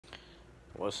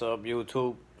What's up,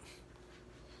 YouTube?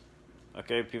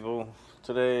 Okay, people,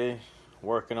 today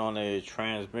working on a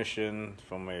transmission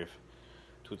from a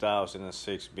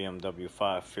 2006 BMW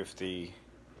 550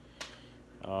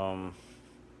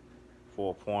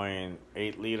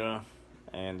 4.8 liter,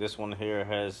 and this one here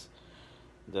has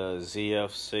the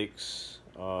ZF6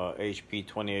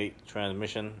 HP28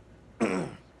 transmission.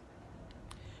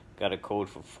 Got a code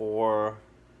for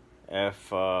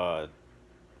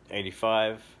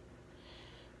 4F85.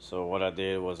 So what I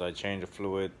did was I changed the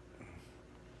fluid,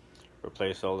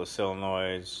 replaced all the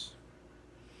solenoids,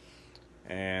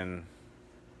 and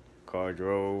car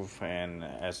drove, and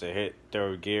as it hit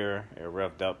third gear, it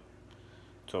revved up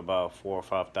to about 4,000 or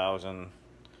 5,000,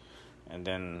 and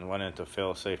then went into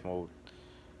fail-safe mode.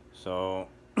 So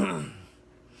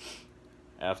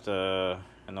after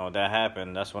that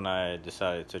happened, that's when I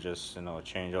decided to just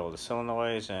change all the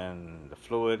solenoids and the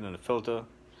fluid and the filter,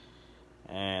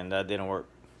 and that didn't work.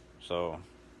 So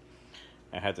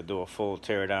I had to do a full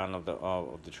tear down of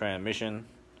the transmission,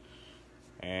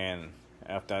 and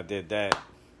after I did that,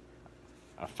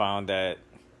 I found that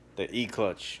the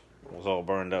E-clutch was all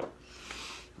burned up.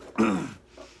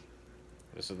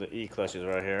 This is the E-clutches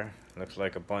right here. Looks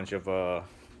like a bunch of you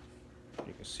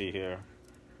can see here.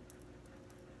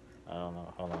 I don't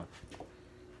know, hold on.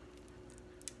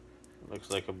 Looks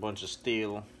like a bunch of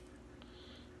steel.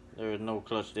 There is no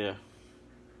clutch there.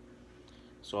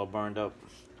 It's all burned up.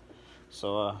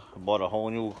 So I bought a whole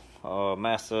new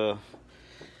master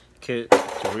kit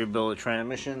to rebuild the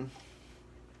transmission.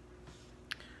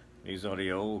 These are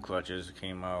the old clutches that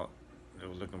came out. They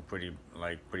were looking pretty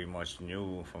much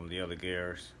new from the other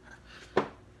gears.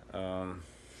 Can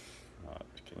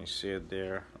you see it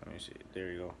there? Let me see.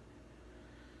 There you go.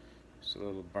 It's a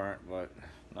little burnt, but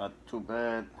not too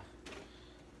bad.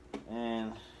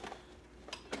 And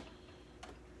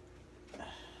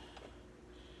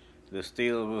the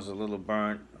steel was a little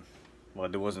burnt,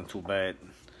 but it wasn't too bad.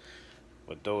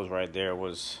 But those right there they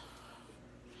was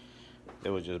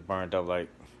just burnt up, like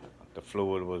the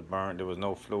fluid was burnt. There was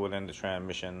no fluid in the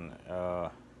transmission.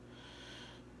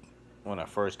 When I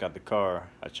first got the car,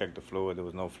 I checked the fluid. There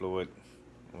was no fluid.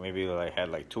 Maybe I had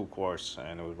like 2 quarts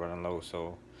and it was running low.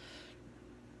 So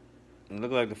it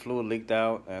looked like the fluid leaked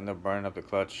out and it burned up the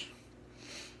clutch.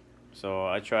 So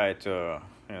I tried to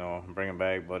bring it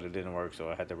back, but it didn't work, so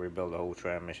I had to rebuild the whole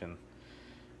transmission.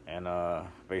 And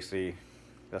basically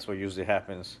that's what usually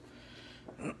happens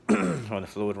when the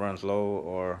fluid runs low,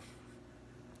 or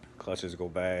clutches go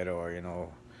bad, or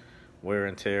wear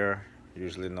and tear.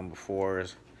 Usually number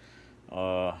 4s,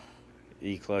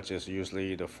 E-clutch is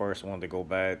usually the first one to go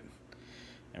bad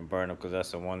and burn up, because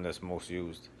that's the one that's most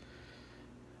used.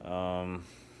 So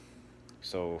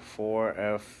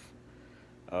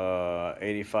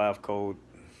 4F85 code.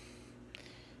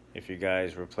 If you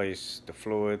guys replace the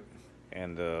fluid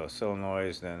and the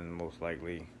solenoids, then most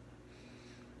likely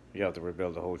you have to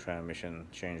rebuild the whole transmission,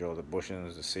 change all the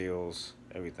bushings, the seals,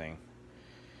 everything,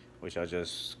 which I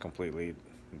just completely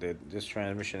did. This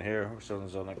transmission here,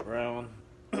 something's on the ground.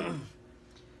 I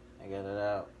got it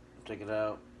out, took it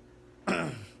out.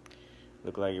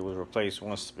 Looked like it was replaced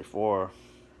once before.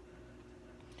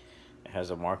 It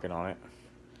has a marking on it,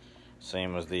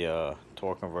 same as the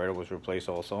torque converter was replaced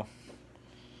also.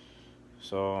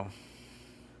 So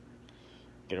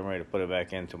getting ready to put it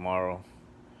back in tomorrow,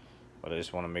 but I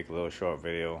just want to make a little short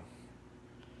video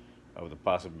of the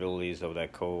possibilities of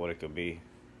that code, what it could be.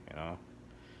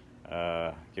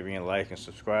 Give me a like and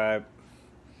subscribe.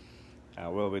 I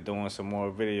will be doing some more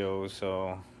videos,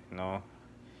 so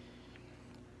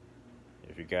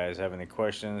if you guys have any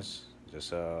questions,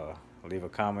 just leave a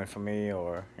comment for me,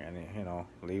 or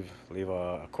leave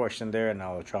a question there, and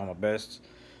I'll try my best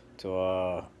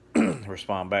to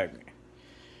respond back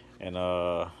in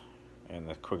the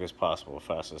quickest possible,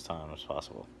 fastest time as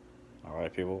possible. All right,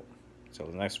 people, till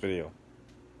the next video.